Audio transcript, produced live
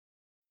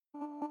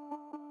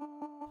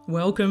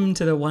Welcome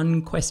to the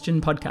One Question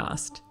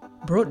podcast,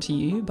 brought to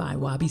you by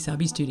Wabi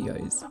Sabi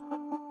Studios.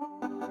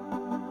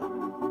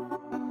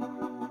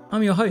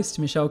 I'm your host,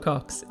 Michelle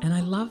Cox, and I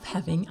love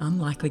having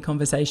unlikely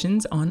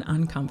conversations on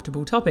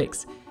uncomfortable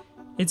topics.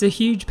 It's a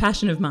huge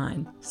passion of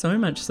mine, so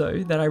much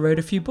so that I wrote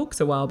a few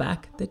books a while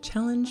back that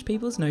challenge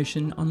people's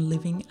notion on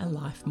living a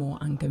life more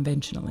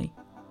unconventionally.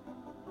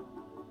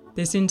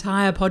 This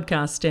entire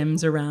podcast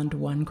stems around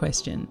one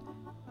question.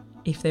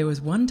 If there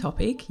was one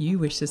topic you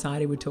wish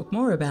society would talk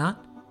more about,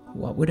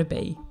 what would it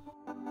be?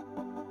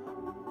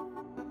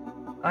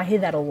 I hear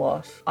that a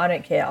lot. I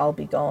don't care, I'll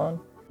be gone.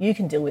 You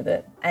can deal with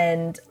it.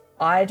 And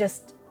I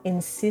just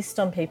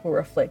insist on people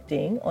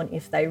reflecting on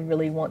if they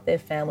really want their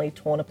family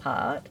torn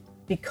apart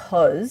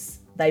because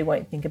they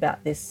won't think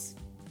about this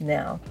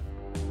now.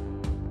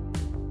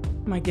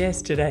 My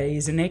guest today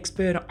is an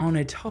expert on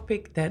a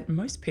topic that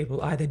most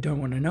people either don't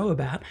want to know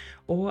about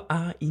or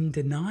are in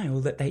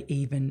denial that they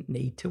even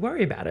need to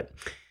worry about it.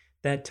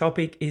 That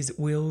topic is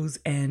wills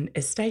and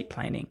estate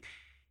planning.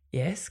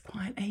 Yes,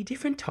 quite a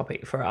different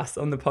topic for us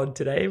on the pod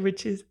today,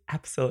 which is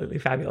absolutely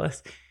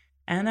fabulous.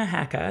 Anna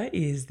Hacker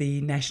is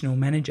the National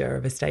Manager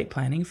of Estate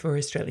Planning for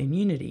Australian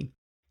Unity.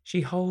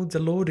 She holds a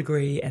law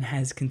degree and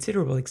has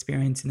considerable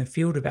experience in the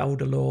field of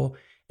elder law,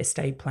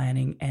 estate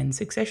planning and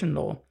succession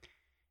law.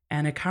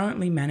 Anna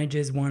currently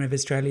manages one of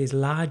Australia's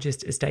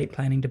largest estate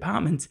planning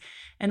departments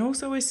and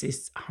also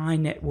assists high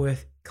net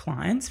worth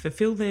clients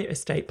fulfill their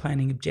estate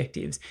planning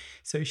objectives,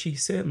 so she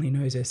certainly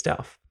knows her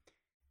stuff.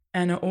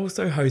 Anna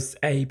also hosts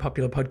a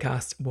popular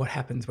podcast, What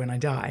Happens When I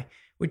Die,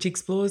 which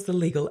explores the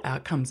legal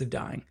outcomes of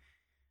dying.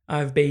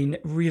 I've been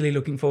really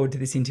looking forward to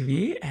this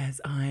interview as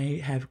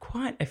I have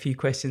quite a few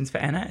questions for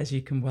Anna, as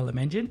you can well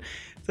imagine.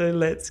 So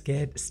let's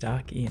get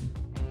stuck in.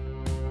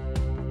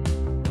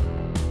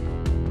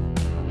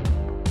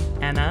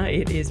 Anna,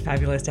 it is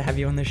fabulous to have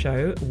you on the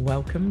show.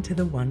 Welcome to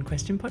the One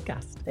Question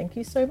podcast. Thank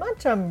you so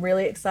much. I'm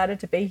really excited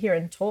to be here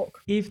and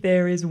talk. If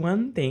there is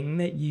one thing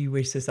that you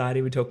wish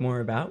society would talk more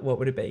about, what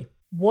would it be?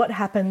 What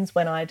happens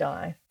when I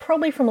die?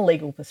 Probably from a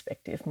legal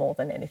perspective more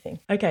than anything.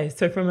 Okay,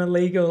 so from a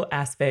legal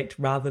aspect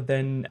rather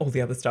than all the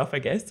other stuff, I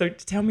guess. So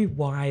tell me,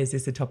 why is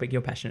this a topic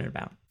you're passionate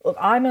about? Look,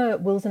 I'm a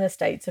wills and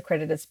estates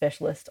accredited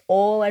specialist.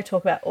 All I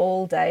talk about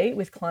all day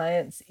with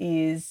clients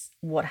is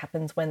what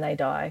happens when they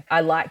die.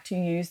 I like to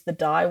use the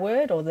die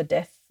word or the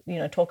death,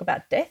 talk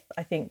about death.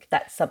 I think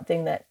that's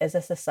something that as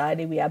a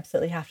society we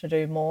absolutely have to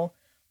do more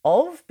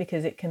of,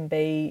 because it can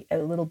be a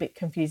little bit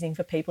confusing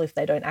for people if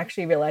they don't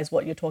actually realize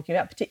what you're talking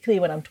about, particularly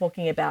when I'm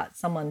talking about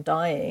someone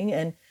dying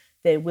and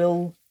their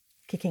will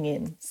kicking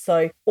in.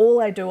 So all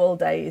I do all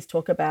day is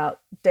talk about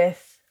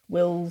death,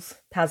 wills,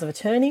 powers of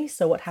attorney,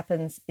 so what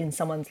happens in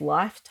someone's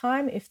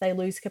lifetime if they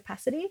lose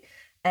capacity.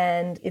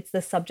 And it's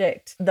the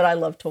subject that I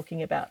love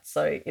talking about.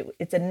 So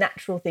it's a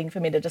natural thing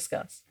for me to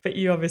discuss. But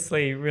you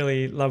obviously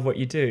really love what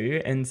you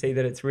do and see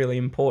that it's really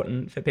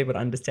important for people to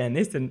understand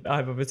this. And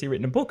I've obviously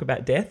written a book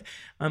about death.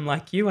 I'm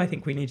like you, I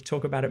think we need to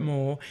talk about it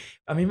more.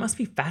 I mean, it must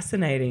be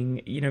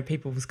fascinating,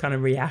 people's kind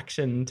of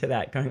reaction to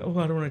that, going, oh,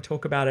 I don't want to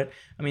talk about it.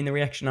 I mean, the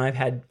reaction I've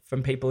had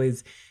from people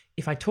is,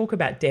 if I talk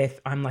about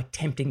death, I'm like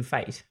tempting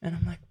fate. And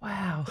I'm like,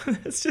 wow,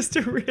 that's just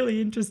a really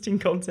interesting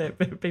concept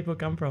where people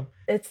come from.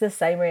 It's the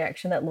same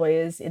reaction that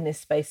lawyers in this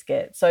space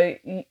get. So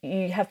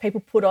you have people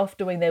put off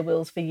doing their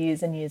wills for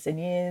years and years and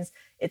years.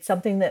 It's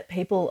something that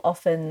people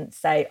often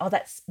say, oh,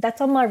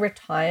 that's on my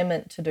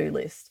retirement to-do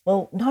list.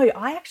 Well, no,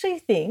 I actually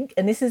think,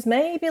 and this is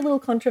maybe a little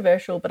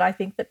controversial, but I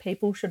think that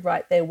people should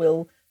write their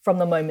will from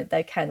the moment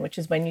they can, which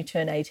is when you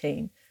turn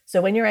 18. So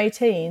when you're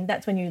 18,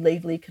 that's when you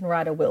legally can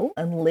write a will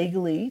and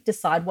legally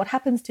decide what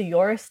happens to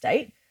your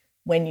estate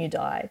when you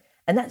die.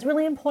 And that's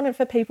really important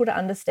for people to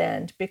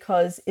understand,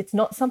 because it's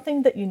not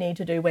something that you need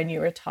to do when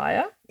you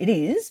retire. It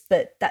is,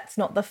 but that's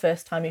not the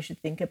first time you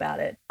should think about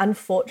it.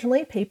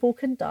 Unfortunately, people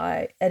can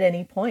die at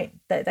any point.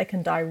 They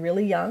can die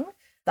really young.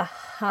 The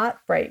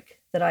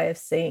heartbreak that I have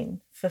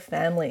seen for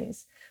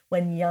families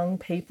when young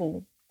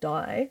people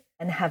die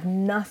and have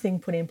nothing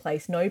put in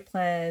place, no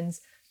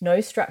plans, no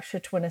structure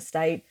to an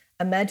estate.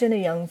 Imagine a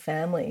young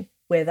family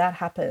where that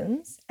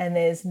happens and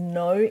there's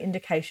no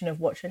indication of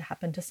what should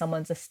happen to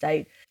someone's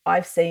estate.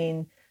 I've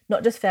seen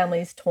not just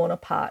families torn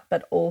apart,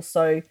 but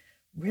also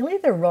really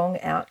the wrong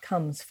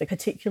outcomes for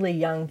particularly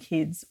young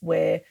kids,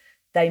 where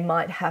they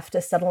might have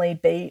to suddenly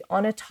be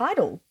on a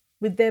title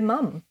with their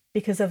mum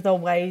because of the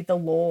way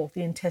the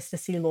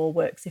intestacy law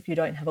works if you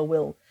don't have a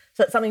will.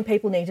 So it's something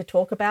people need to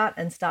talk about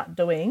and start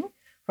doing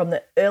from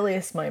the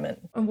earliest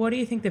moment. And what do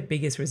you think the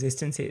biggest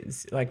resistance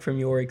is, like from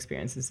your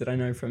experiences that I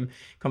know from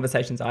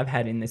conversations I've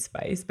had in this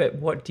space, but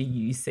what do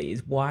you see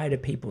is why do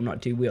people not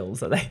do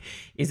wills?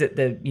 Is it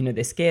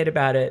they're scared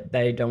about it,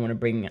 they don't want to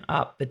bring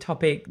up the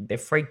topic, they're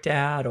freaked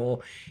out, or,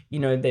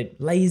 they're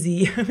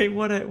lazy? I mean,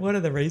 what are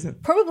the reasons?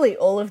 Probably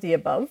all of the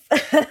above.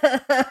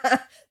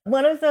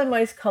 One of the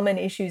most common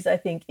issues, I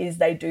think, is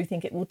they do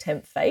think it will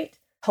tempt fate.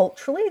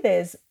 Culturally,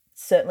 there's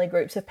certainly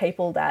groups of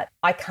people that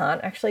I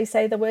can't actually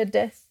say the word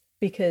death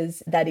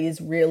because that is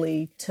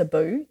really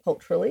taboo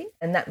culturally.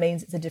 And that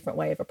means it's a different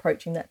way of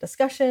approaching that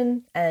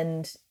discussion.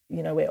 And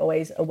we're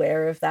always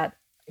aware of that,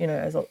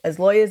 as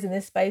lawyers in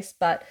this space,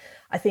 but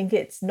I think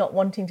it's not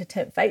wanting to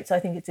tempt fate. So I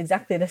think it's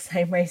exactly the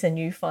same reason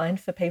you find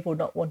for people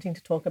not wanting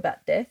to talk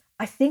about death.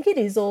 I think it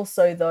is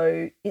also,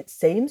 though, it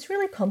seems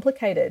really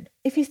complicated.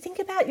 If you think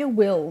about your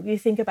will, you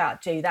think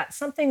about, gee, that's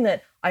something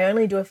that I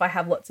only do if I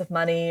have lots of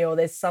money, or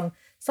there's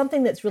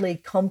something that's really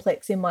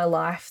complex in my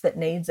life that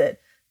needs it.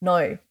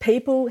 No,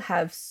 people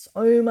have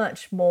so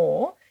much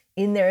more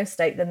in their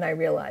estate than they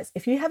realize.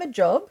 If you have a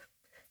job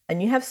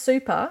and you have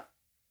super,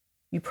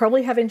 you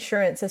probably have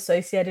insurance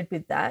associated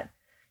with that.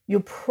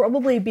 You'll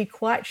probably be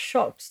quite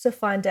shocked to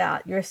find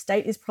out your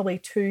estate is probably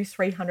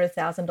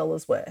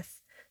 $200,000-$300,000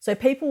 worth. So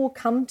people will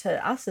come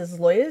to us as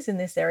lawyers in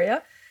this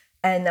area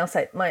and they'll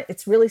say,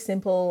 it's really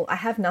simple. I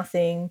have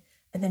nothing.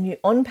 And then you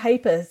on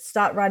paper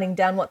start writing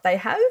down what they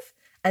have.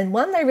 And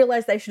one, they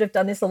realize they should have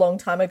done this a long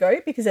time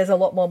ago because there's a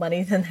lot more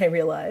money than they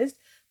realized.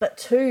 But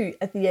two,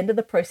 at the end of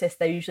the process,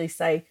 they usually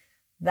say,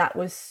 that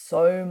was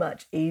so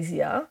much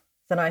easier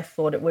than I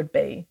thought it would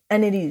be.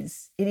 And it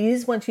is. It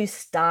is once you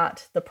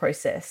start the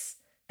process.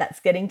 That's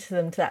getting to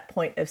them to that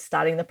point of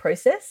starting the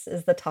process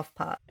is the tough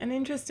part. And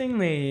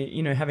interestingly,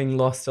 having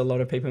lost a lot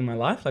of people in my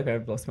life, like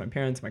I've lost my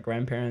parents, my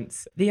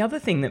grandparents, the other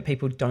thing that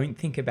people don't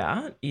think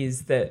about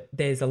is that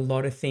there's a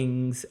lot of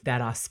things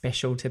that are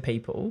special to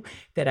people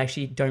that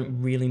actually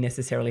don't really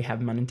necessarily have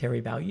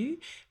monetary value.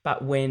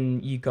 But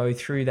when you go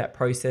through that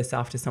process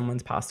after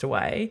someone's passed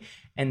away,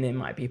 and there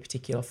might be a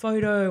particular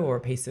photo or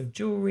a piece of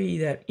jewelry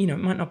that, it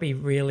might not be a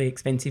really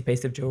expensive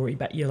piece of jewelry,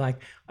 but you're like,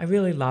 I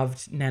really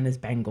loved Nana's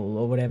bangle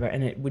or whatever,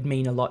 and it would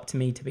mean a lot to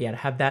me to be able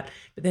to have that.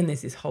 But then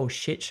there's this whole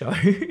shit show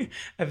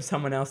of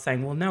someone else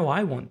saying, well, no,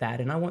 I want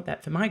that, and I want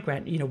that for my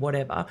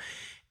whatever.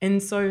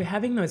 And so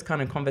having those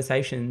kind of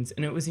conversations,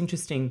 and it was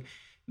interesting,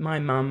 my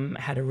mum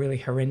had a really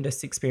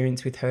horrendous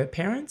experience with her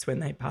parents when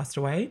they passed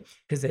away,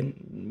 because then,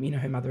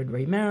 her mother had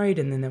remarried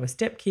and then there were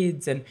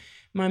stepkids. And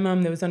my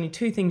mum, there was only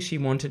two things she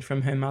wanted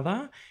from her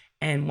mother.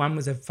 And one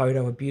was a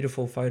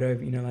beautiful photo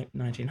of, like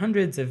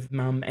 1900s of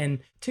mum, and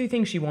two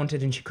things she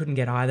wanted and she couldn't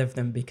get either of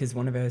them because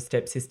one of her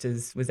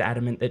stepsisters was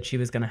adamant that she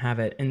was going to have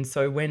it. And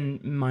so when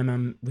my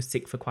mum was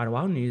sick for quite a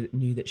while,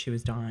 knew that she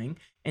was dying.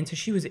 And so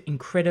she was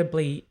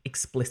incredibly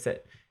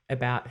explicit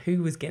about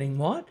who was getting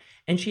what.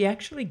 And she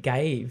actually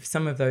gave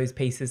some of those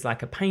pieces,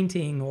 like a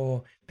painting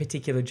or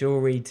particular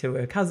jewelry, to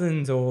her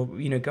cousins or,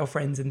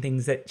 girlfriends and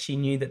things that she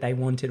knew that they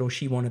wanted or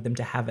she wanted them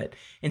to have it.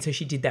 And so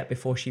she did that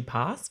before she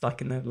passed,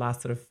 like in the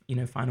last sort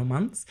of, final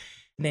months.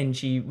 And then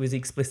she was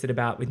explicit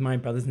about, with my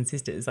brothers and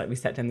sisters, like we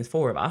sat down, there's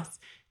four of us,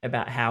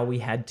 about how we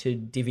had to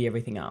divvy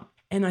everything up.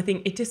 And I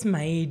think it just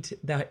made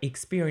the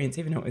experience,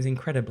 even though it was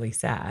incredibly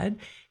sad,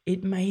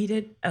 it made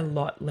it a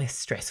lot less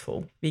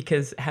stressful,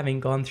 because having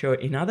gone through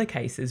it in other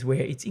cases where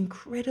it's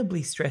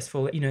incredibly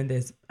stressful,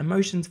 there's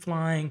emotions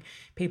flying,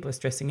 people are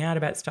stressing out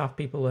about stuff,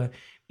 people are,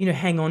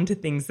 hang on to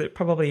things that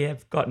probably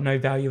have got no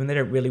value and they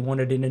don't really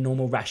want it in a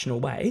normal, rational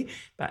way.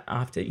 But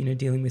after,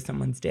 dealing with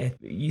someone's death,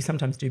 you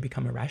sometimes do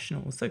become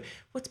irrational. So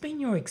what's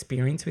been your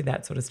experience with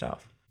that sort of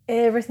stuff?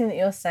 Everything that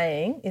you're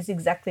saying is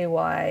exactly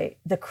why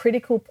the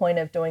critical point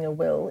of doing a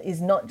will is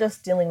not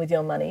just dealing with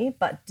your money,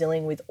 but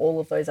dealing with all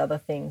of those other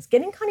things.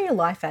 Getting kind of your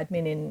life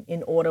admin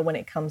in order when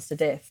it comes to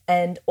death,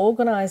 and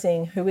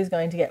organising who is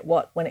going to get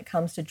what when it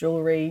comes to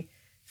jewellery,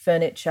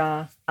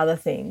 furniture, other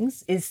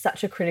things is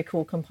such a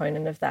critical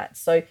component of that.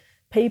 So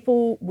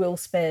people will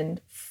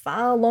spend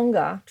far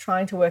longer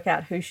trying to work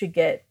out who should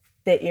get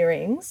their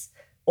earrings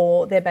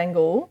or their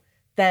bangle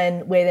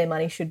than where their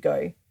money should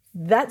go.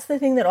 That's the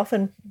thing that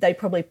often they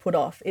probably put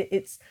off.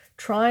 It's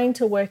trying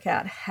to work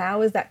out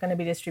how is that going to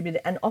be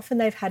distributed. And often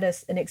they've had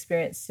an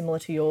experience similar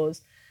to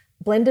yours.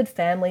 Blended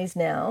families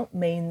now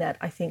mean that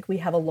I think we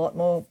have a lot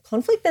more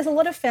conflict. There's a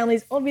lot of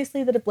families,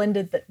 obviously, that are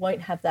blended that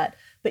won't have that.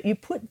 But you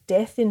put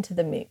death into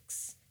the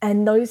mix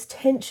and those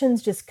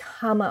tensions just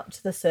come up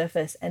to the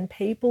surface and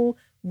people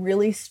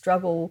really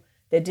struggle.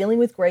 They're dealing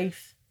with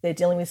grief. They're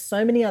dealing with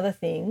so many other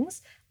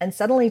things. And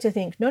suddenly to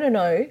think,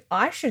 no,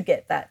 I should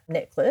get that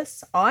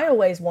necklace. I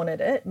always wanted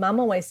it. Mum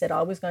always said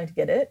I was going to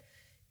get it.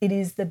 It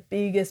is the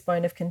biggest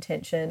bone of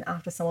contention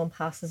after someone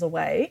passes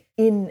away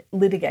in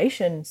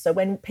litigation. So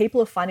when people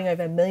are fighting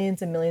over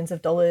millions and millions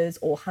of dollars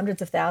or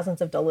hundreds of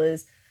thousands of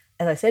dollars,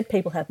 as I said,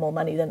 people have more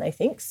money than they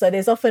think. So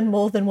there's often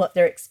more than what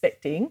they're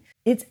expecting.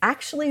 It's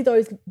actually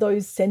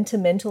those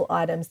sentimental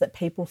items that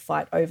people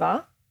fight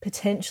over,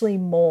 potentially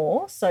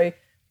more. So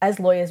as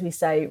lawyers, we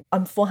say,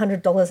 I'm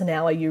 $400 an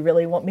hour. You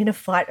really want me to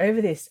fight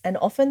over this? And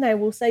often they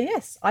will say,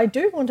 yes, I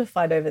do want to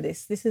fight over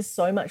this. This is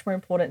so much more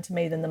important to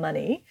me than the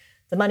money.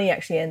 The money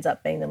actually ends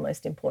up being the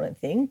most important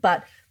thing,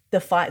 but the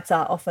fights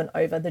are often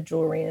over the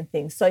jewelry and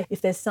things. So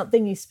if there's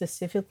something you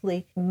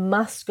specifically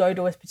must go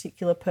to a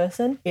particular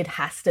person, it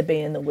has to be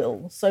in the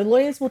will. So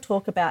lawyers will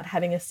talk about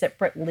having a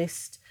separate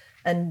list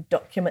and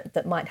document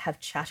that might have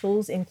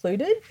chattels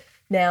included.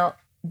 Now,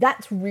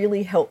 that's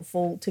really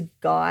helpful to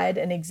guide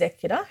an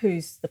executor,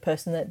 who's the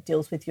person that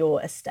deals with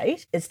your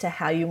estate, as to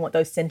how you want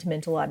those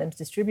sentimental items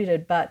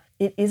distributed, but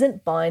it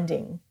isn't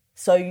binding.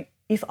 So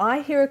If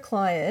I hear a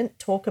client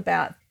talk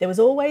about there was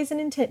always an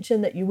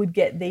intention that you would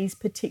get these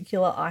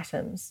particular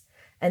items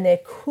and there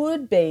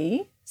could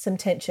be some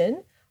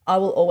tension, I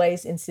will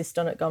always insist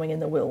on it going in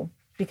the will.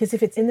 Because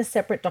if it's in the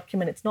separate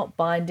document, it's not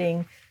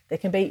binding. There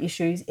can be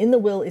issues. In the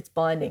will, it's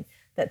binding.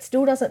 That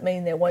still doesn't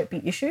mean there won't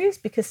be issues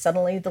because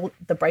suddenly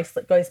the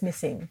bracelet goes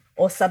missing.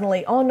 Or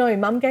suddenly, oh no,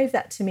 mum gave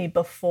that to me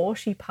before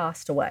she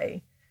passed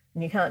away.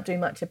 And you can't do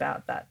much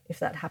about that if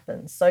that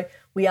happens. So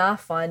we are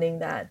finding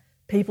that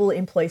people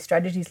employ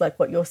strategies like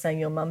what you're saying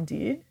your mum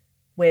did,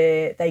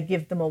 where they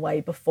give them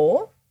away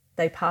before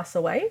they pass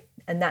away.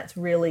 And that's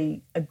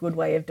really a good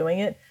way of doing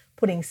it.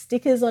 Putting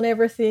stickers on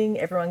everything.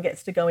 Everyone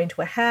gets to go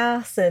into a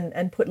house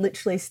and put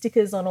literally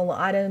stickers on all the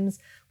items.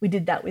 We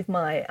did that with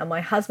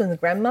my husband's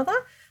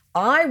grandmother.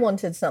 I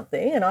wanted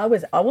something and I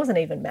wasn't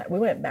even we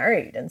weren't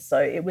married. And so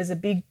it was a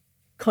big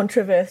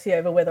controversy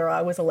over whether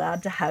I was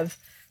allowed to have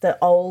the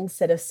old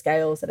set of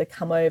scales that had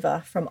come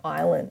over from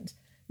Ireland.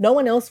 No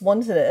one else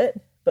wanted it,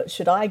 but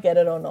should I get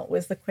it or not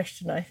was the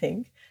question, I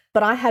think.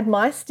 But I had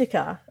my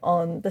sticker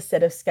on the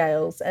set of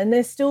scales, and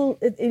there's still,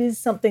 it is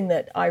something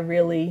that I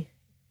really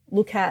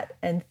look at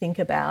and think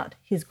about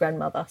his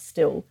grandmother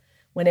still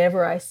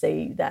whenever I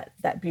see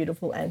that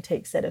beautiful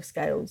antique set of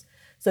scales.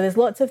 So there's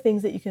lots of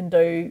things that you can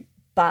do,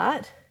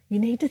 but you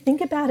need to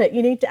think about it.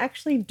 You need to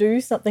actually do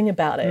something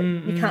about it.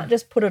 You can't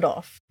just put it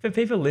off. For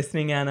people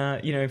listening,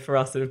 Anna, for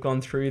us that have gone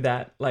through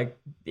that, like,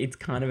 it's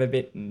kind of a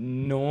bit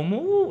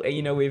normal.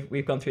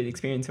 We've gone through the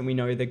experience and we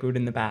know the good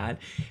and the bad.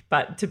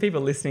 But to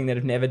people listening that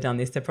have never done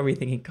this, they're probably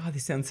thinking, God,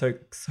 this sounds so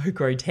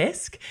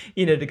grotesque,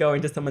 to go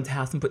into someone's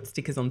house and put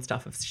stickers on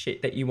stuff of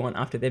shit that you want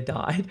after they've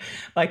died.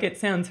 Like, it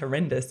sounds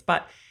horrendous.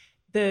 But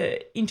the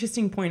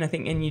interesting point, I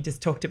think, and you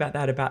just talked about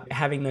that, about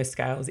having those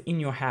scales in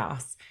your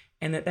house,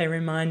 and that they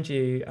remind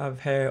you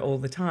of her all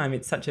the time.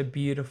 It's such a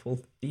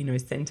beautiful,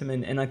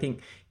 sentiment. And I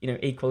think,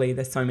 equally,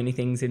 there's so many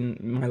things in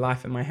my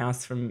life and my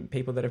house from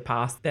people that have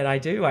passed that I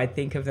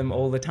think of them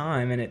all the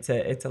time. And it's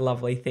a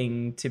lovely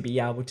thing to be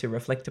able to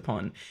reflect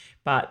upon.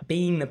 But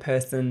being the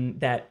person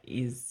that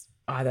is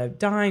either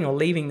dying or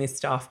leaving this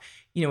stuff,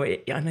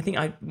 and I think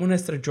I want to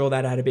sort of draw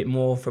that out a bit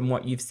more from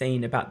what you've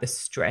seen about the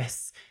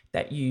stress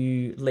that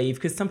you leave.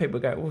 Because some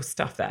people go, well,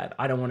 stuff that.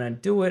 I don't want to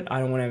do it. I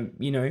don't want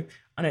to,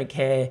 I don't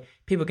care.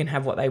 People can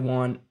have what they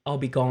want. I'll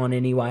be gone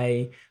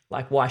anyway.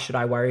 Like, why should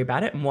I worry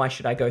about it? And why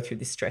should I go through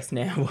this stress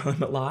now while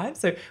I'm alive?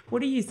 So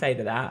what do you say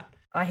to that?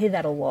 I hear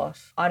that a lot.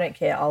 I don't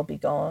care. I'll be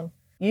gone.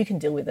 You can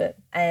deal with it.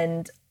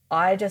 And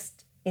I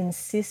just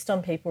insist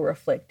on people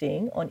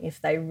reflecting on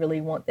if they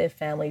really want their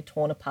family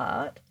torn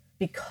apart,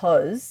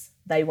 because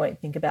they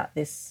won't think about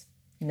this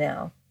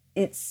now.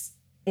 It's,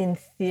 in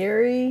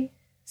theory,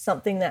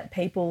 something that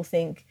people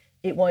think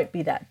it won't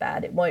be that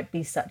bad. It won't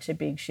be such a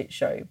big shit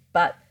show.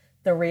 But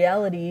the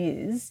reality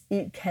is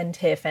it can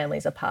tear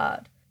families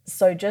apart.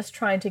 So just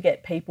trying to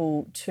get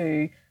people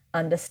to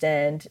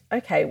understand,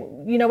 okay,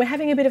 we're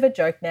having a bit of a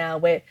joke now.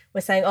 We're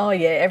saying, oh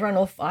yeah, everyone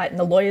will fight and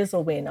the lawyers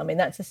will win. I mean,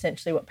 that's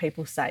essentially what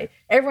people say.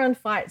 Everyone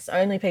fights,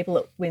 only people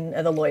that win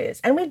are the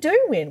lawyers. And we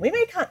do win. We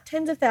make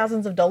tens of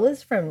thousands of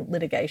dollars from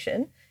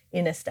litigation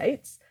in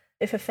estates.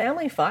 If a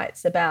family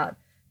fights about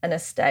an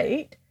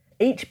estate,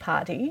 each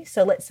party,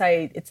 so let's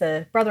say it's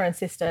a brother and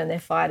sister and they're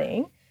fighting,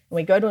 and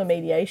we go to a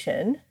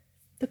mediation,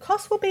 the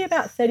cost will be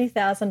about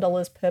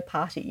 $30,000 per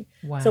party.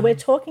 Wow. So we're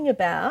talking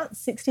about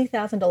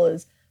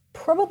 $60,000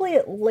 probably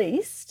at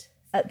least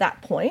at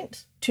that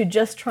point to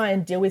just try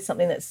and deal with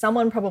something that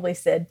someone probably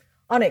said,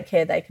 I don't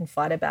care, they can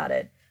fight about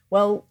it.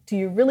 Well, do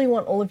you really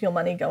want all of your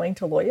money going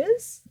to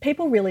lawyers?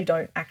 People really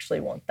don't actually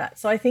want that.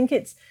 So I think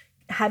it's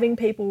having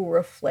people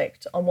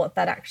reflect on what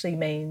that actually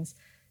means.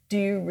 Do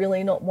you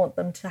really not want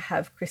them to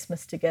have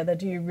Christmas together?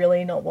 Do you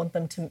really not want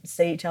them to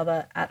see each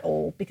other at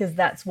all? Because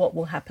that's what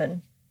will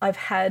happen. I've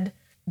had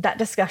that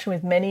discussion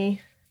with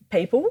many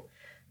people.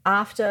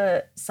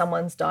 After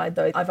someone's died,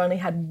 though, I've only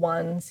had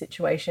one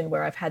situation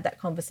where I've had that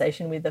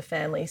conversation with the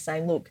family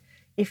saying, look,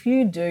 if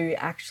you do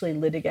actually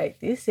litigate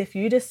this, if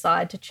you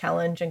decide to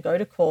challenge and go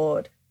to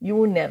court, you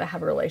will never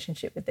have a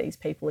relationship with these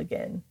people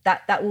again.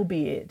 That will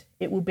be it.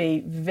 It will be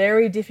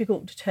very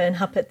difficult to turn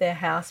up at their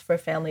house for a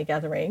family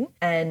gathering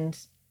and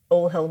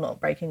all hell not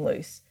breaking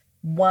loose.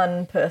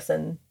 One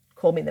person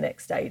called me the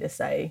next day to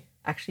say,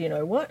 actually, you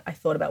know what? I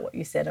thought about what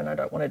you said and I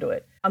don't want to do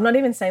it. I'm not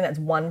even saying that's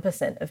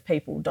 1% of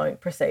people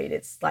don't proceed.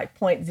 It's like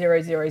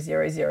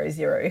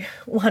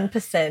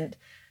 0.00001%.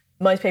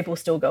 Most people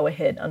still go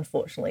ahead,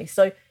 unfortunately.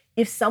 So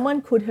if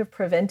someone could have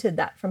prevented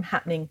that from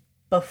happening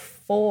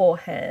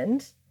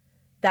beforehand,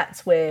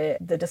 that's where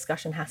the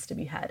discussion has to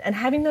be had. And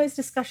having those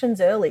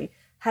discussions early,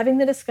 having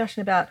the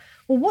discussion about,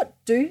 well, what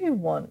do you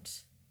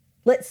want?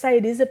 Let's say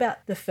it is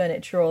about the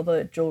furniture or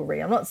the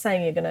jewellery. I'm not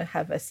saying you're going to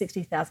have a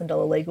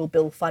 $60,000 legal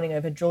bill fighting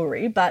over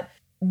jewellery, but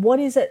what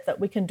is it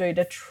that we can do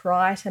to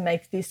try to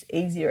make this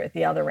easier at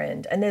the other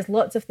end? And there's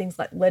lots of things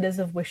like letters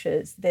of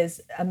wishes. There's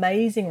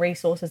amazing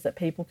resources that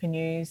people can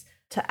use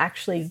to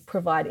actually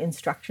provide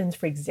instructions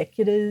for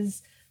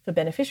executors, for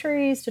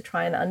beneficiaries to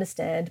try and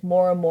understand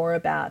more and more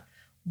about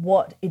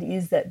what it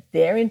is that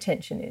their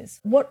intention is.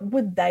 What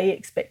would they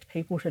expect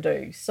people to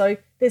do? So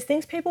there's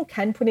things people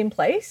can put in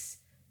place,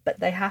 but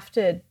they have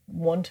to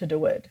want to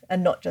do it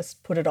and not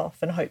just put it off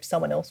and hope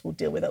someone else will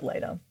deal with it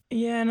later.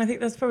 Yeah, and I think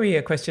that's probably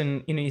a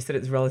question, you said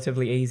it's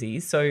relatively easy.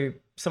 So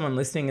someone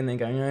listening and they're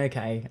going,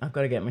 okay, I've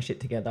got to get my shit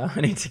together. I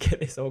need to get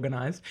this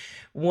organised.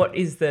 What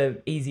is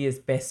the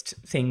easiest, best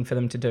thing for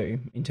them to do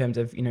in terms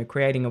of,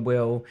 creating a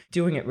will,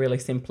 doing it really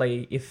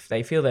simply if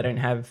they feel they don't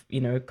have,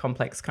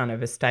 complex kind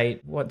of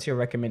estate? What's your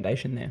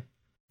recommendation there?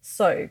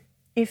 So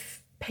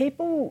if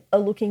people are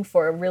looking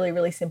for a really,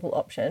 really simple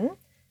option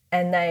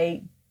and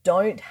they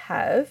don't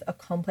have a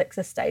complex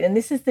estate, and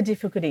this is the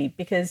difficulty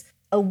because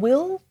a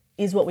will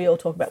is what we all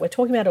talk about. We're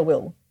talking about a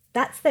will.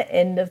 That's the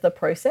end of the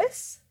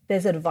process.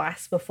 There's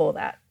advice before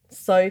that.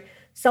 So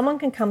someone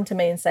can come to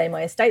me and say,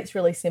 my estate's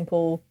really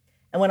simple.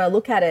 And when I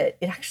look at it,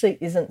 it actually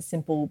isn't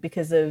simple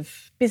because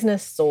of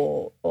business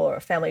or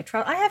a family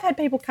trust. I have had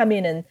people come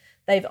in and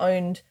they've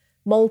owned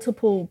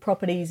multiple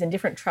properties in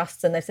different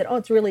trusts and they've said, oh,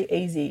 it's really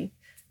easy.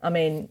 I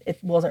mean, it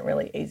wasn't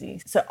really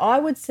easy. So I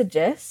would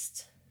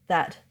suggest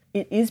that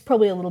it is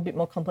probably a little bit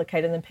more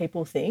complicated than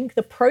people think.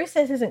 The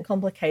process isn't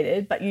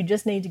complicated, but you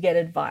just need to get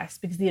advice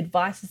because the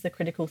advice is the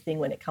critical thing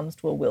when it comes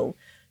to a will.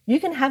 You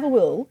can have a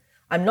will.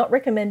 I'm not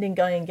recommending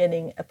going and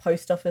getting a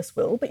post office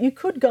will, but you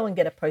could go and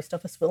get a post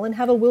office will and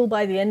have a will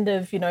by the end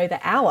of, the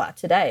hour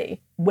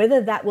today.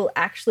 Whether that will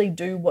actually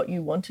do what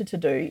you wanted to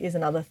do is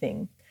another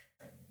thing.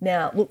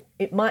 Now, look,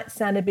 it might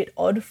sound a bit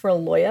odd for a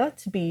lawyer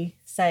to be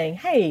saying,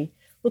 hey,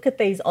 look at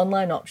these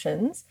online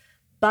options.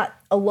 But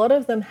a lot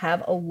of them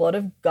have a lot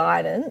of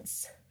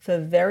guidance for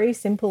very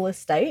simple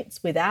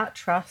estates without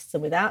trusts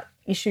and without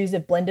issues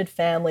of blended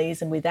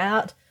families and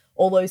without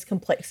all those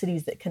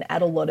complexities that can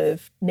add a lot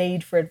of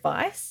need for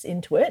advice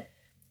into it.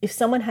 If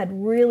someone had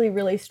really,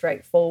 really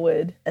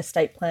straightforward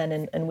estate plan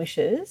and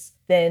wishes,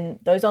 then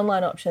those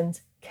online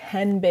options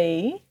can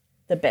be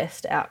the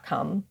best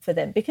outcome for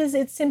them because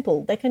it's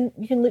simple.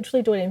 You can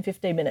literally do it in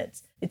 15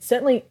 minutes. It's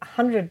certainly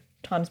 100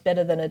 times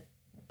better than a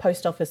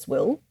post office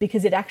will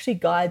because it actually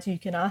guides you. You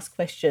can ask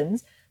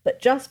questions, but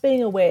just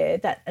being aware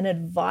that an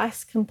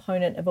advice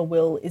component of a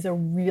will is a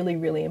really,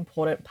 really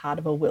important part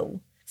of a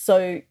will.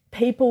 So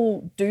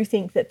people do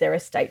think that their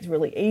estate's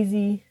really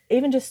easy,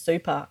 even just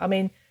super. I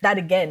mean, that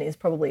again is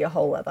probably a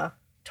whole other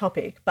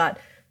topic, but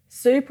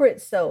super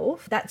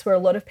itself, that's where a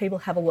lot of people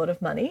have a lot of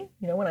money.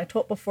 When I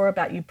talked before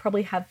about you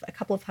probably have a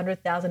couple of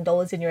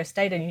 $100,000 in your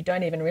estate and you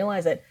don't even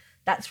realize it,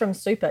 that's from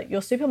super.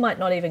 Your super might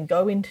not even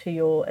go into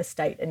your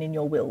estate and in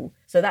your will.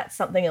 So that's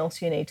something else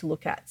you need to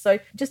look at. So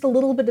just a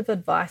little bit of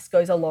advice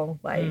goes a long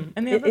way.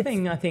 And the other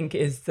thing I think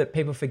is that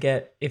people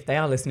forget if they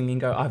are listening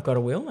and go, I've got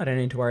a will, I don't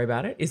need to worry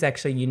about it, is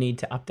actually you need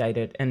to update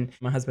it. And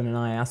my husband and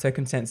I, our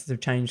circumstances have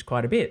changed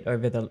quite a bit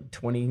over the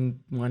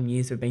 21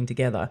 years we've been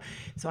together.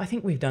 So I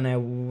think we've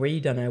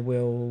redone our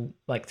will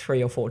like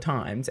 3 or 4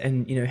 times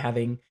and,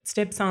 having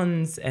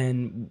stepsons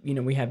and,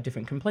 we have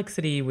different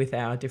complexity with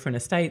our different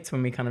estates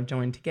when we kind of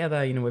joined together.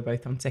 We're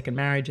both on second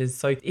marriages.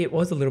 So it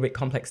was a little bit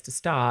complex to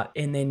start.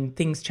 And then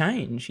things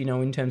change,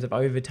 in terms of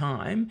over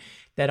time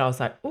that I was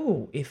like,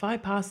 oh, if I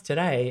passed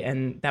today,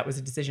 and that was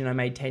a decision I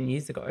made 10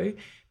 years ago,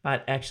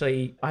 but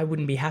actually I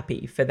wouldn't be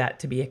happy for that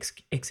to be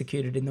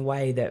executed in the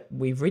way that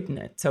we've written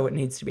it. So it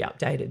needs to be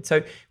updated.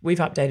 So we've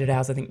updated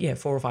ours, I think,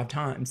 4 or 5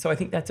 times. So I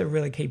think that's a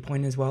really key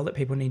point as well that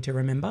people need to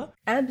remember.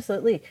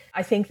 Absolutely.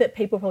 I think that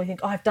people probably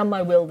think, oh, I've done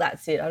my will,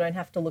 that's it. I don't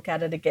have to look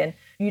at it again.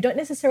 You don't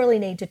necessarily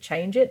need to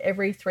change it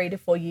every 3 to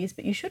 4 years,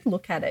 but you should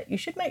look at it. You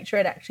should make sure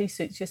it actually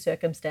suits your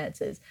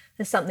circumstances.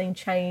 Has something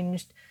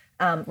changed?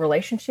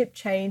 Relationship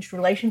changed,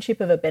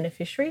 relationship of a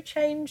beneficiary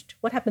changed.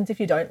 What happens if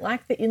you don't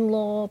like the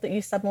in-law that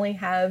you suddenly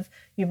have?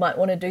 You might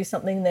want to do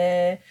something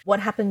there. What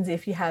happens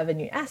if you have a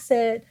new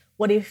asset?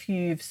 What if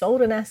you've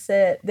sold an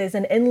asset? There's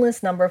an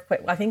endless number of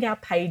questions. I think our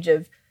page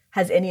of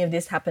has any of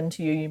this happened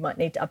to you? You might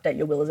need to update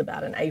your will is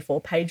about an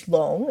A4 page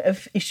long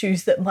of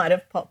issues that might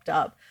have popped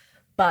up,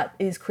 but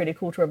it is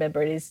critical to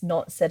remember it is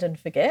not set and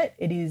forget.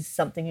 It is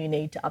something you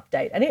need to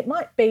update. And it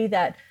might be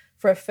that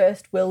for a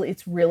first will,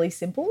 it's really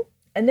simple.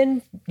 And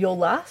then your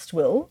last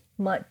will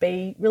might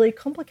be really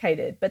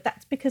complicated, but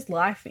that's because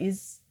life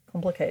is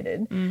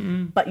complicated.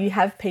 Mm-hmm. But you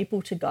have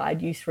people to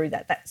guide you through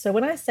that. So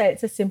when I say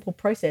it's a simple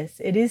process,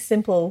 it is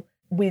simple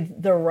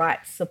with the right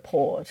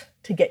support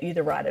to get you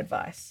the right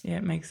advice. Yeah,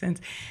 it makes sense.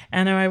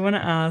 Anna, I want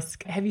to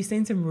ask, have you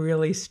seen some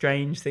really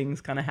strange things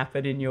kind of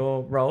happen in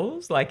your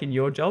roles, like in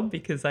your job?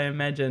 Because I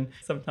imagine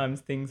sometimes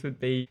things would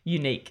be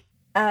unique.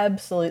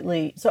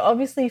 Absolutely. So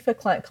obviously for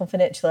client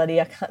confidentiality,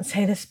 I can't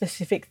say the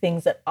specific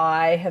things that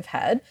I have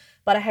had,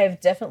 but I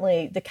have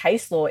definitely, the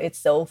case law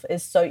itself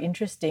is so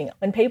interesting.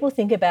 When people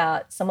think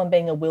about someone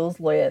being a wills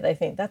lawyer, they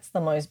think that's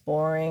the most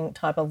boring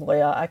type of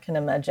lawyer I can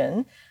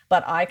imagine.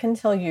 But I can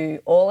tell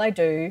you all I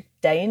do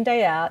day in,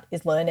 day out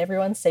is learn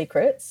everyone's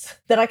secrets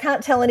that I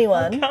can't tell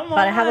anyone, but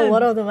I have a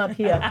lot of them up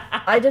here.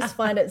 I just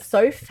find it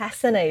so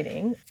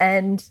fascinating.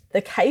 And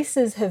the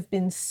cases have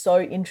been so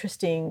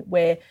interesting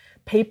where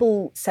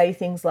people say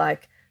things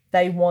like,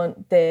 they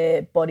want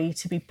their body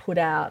to be put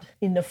out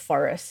in the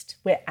forest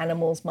where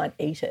animals might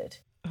eat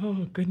it.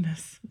 Oh,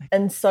 goodness.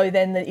 And so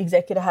then the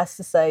executor has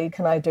to say,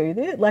 can I do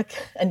this?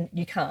 And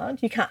you can't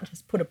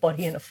just put a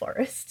body in a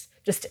forest,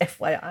 just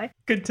FYI.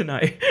 Good to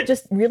know.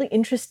 Just really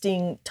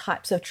interesting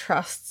types of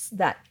trusts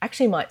that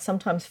actually might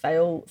sometimes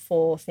fail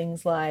for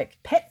things like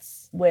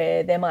pets,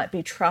 where there might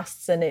be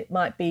trusts and it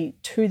might be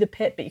to the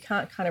pet, but you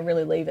can't kind of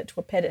really leave it to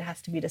a pet. It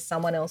has to be to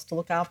someone else to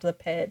look after the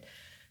pet.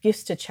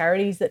 Gifts to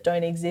charities that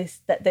don't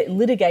exist, that the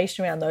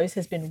litigation around those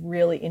has been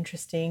really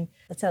interesting.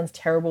 That sounds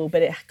terrible,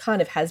 but it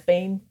kind of has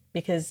been,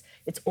 because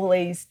it's all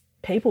these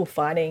people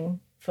fighting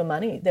for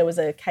money. There was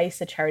a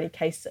charity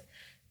case,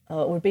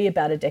 it would be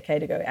about a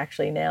decade ago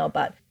actually now,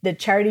 but the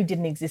charity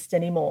didn't exist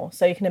anymore.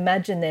 So you can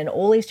imagine then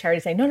all these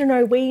charities saying,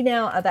 no, we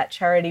now are that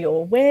charity,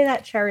 or we're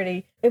that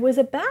charity. It was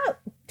about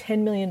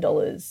 $10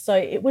 million. So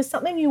it was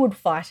something you would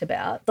fight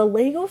about. The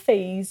legal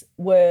fees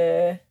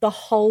were the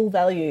whole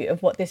value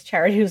of what this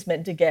charity was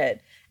meant to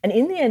get. And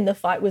in the end, the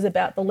fight was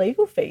about the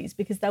legal fees,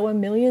 because they were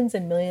millions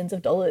and millions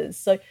of dollars.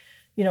 So,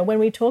 when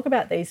we talk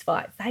about these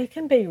fights, they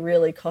can be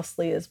really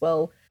costly as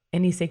well.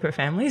 Any secret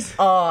families?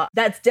 Oh,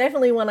 that's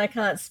definitely one I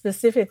can't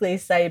specifically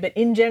say, but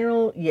in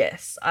general,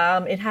 yes.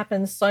 It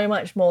happens so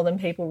much more than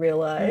people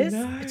realise,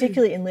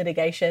 particularly in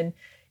litigation.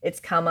 It's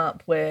come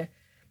up where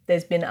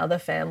there's been other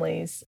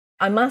families.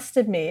 I must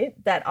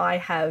admit that I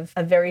have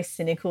a very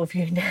cynical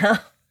view now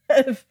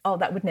of,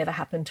 that would never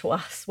happen to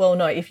us. Well,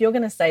 no, if you're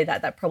going to say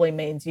that, that probably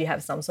means you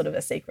have some sort of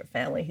a secret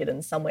family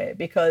hidden somewhere,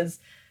 because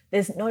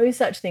there's no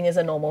such thing as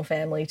a normal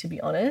family, to be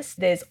honest.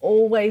 There's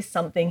always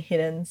something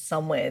hidden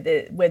somewhere,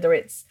 whether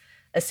it's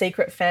a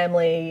secret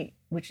family,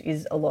 which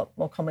is a lot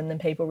more common than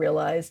people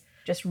realise,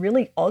 just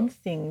really odd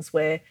things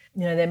where,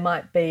 there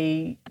might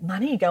be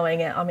money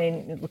going out. I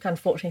mean, look,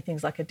 unfortunately,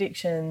 things like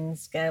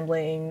addictions,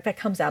 gambling, that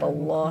comes out a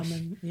lot.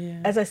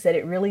 Yeah. As I said,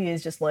 it really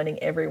is just learning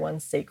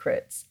everyone's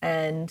secrets.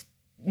 And,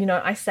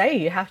 I say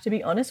you have to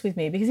be honest with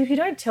me, because if you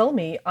don't tell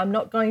me, I'm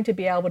not going to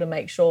be able to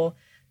make sure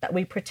that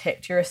we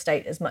protect your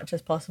estate as much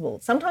as possible.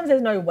 Sometimes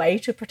there's no way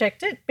to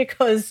protect it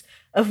because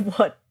of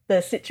what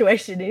the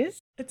situation is.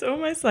 It's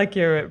almost like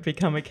you're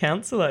become a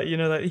counsellor.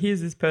 Like here's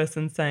this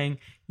person saying,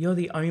 you're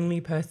the only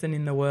person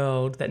in the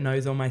world that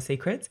knows all my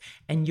secrets,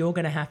 and you're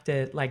going to have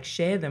to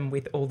share them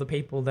with all the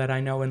people that I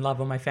know and love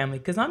on my family,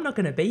 because I'm not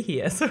going to be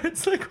here. So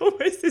it's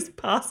almost this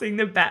passing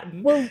the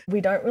baton. Well,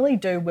 we don't really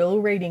do will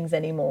readings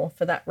anymore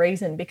for that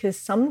reason, because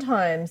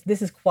sometimes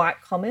this is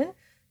quite common,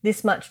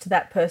 this much to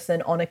that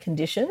person on a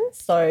condition.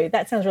 So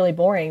that sounds really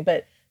boring,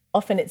 but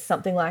often it's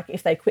something like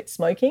if they quit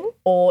smoking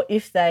or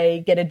if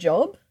they get a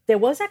job. There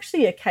was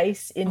actually a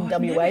case in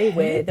WA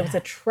where there was a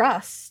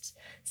trust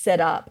set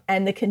up,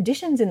 and the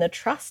conditions in the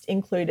trust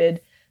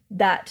included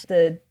that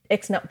the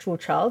ex-nuptial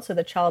child, so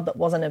the child that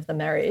wasn't of the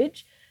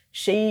marriage,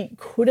 she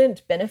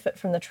couldn't benefit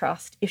from the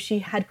trust if she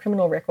had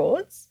criminal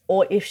records,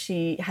 or if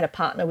she had a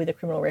partner with a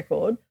criminal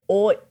record,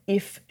 or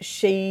if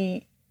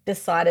she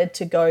decided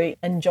to go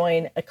and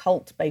join a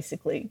cult,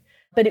 basically.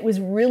 But it was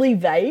really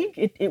vague.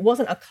 It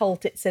wasn't a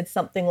cult. It said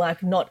something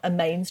like not a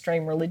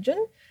mainstream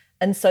religion.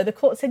 And so the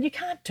court said, you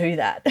can't do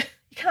that.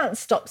 You can't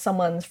stop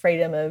someone's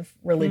freedom of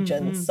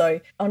religion. Mm-hmm. So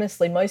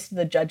honestly, most of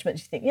the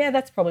judgments you think, yeah,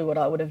 that's probably what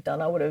I would have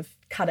done. I would have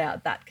cut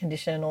out that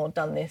condition or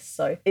done this.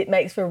 So it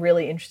makes for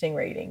really interesting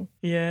reading.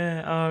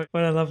 Yeah. Oh,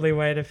 what a lovely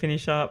way to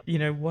finish up.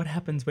 What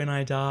happens when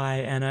I die,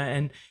 Anna?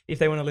 And if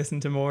they want to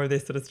listen to more of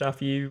this sort of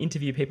stuff, you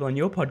interview people on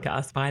your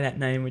podcast by that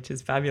name, which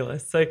is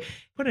fabulous. So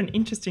what an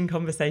interesting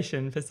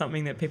conversation for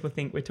something that people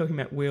think we're talking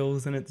about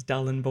wills and it's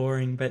dull and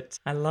boring. But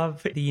I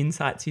love the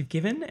insights you've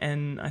given.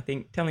 And I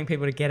think telling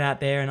people to get out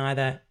there and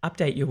either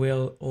update your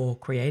will or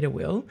create a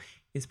will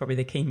is probably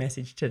the key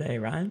message today,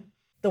 right?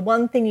 The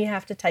one thing you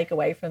have to take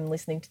away from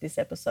listening to this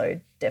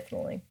episode,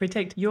 definitely.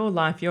 Protect your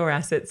life, your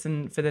assets,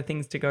 and for the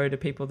things to go to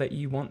people that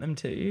you want them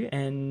to,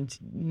 and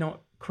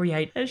not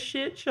create a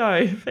shit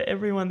show for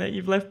everyone that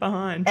you've left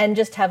behind. And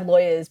just have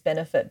lawyers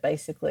benefit,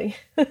 basically.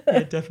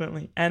 Yeah,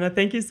 definitely. Anna,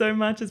 thank you so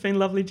much. It's been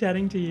lovely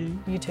chatting to you.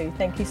 You too.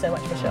 Thank you so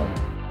much, Michelle.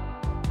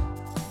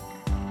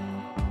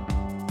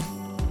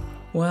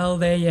 Well,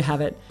 there you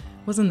have it.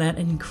 Wasn't that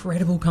an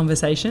incredible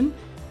conversation?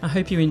 I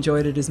hope you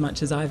enjoyed it as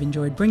much as I've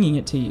enjoyed bringing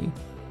it to you.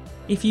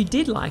 If you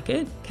did like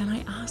it, can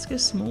I ask a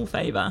small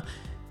favour?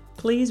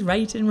 Please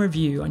rate and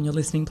review on your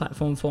listening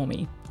platform for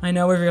me. I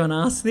know everyone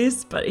asks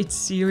this, but it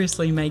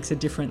seriously makes a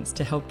difference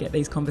to help get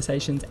these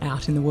conversations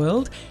out in the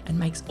world, and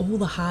makes all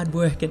the hard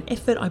work and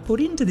effort I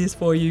put into this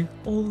for you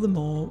all the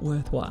more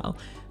worthwhile.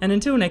 And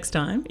until next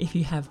time, if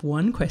you have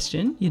one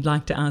question you'd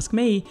like to ask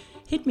me,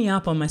 hit me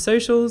up on my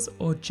socials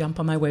or jump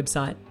on my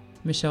website,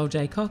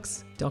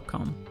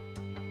 michellejcox.com.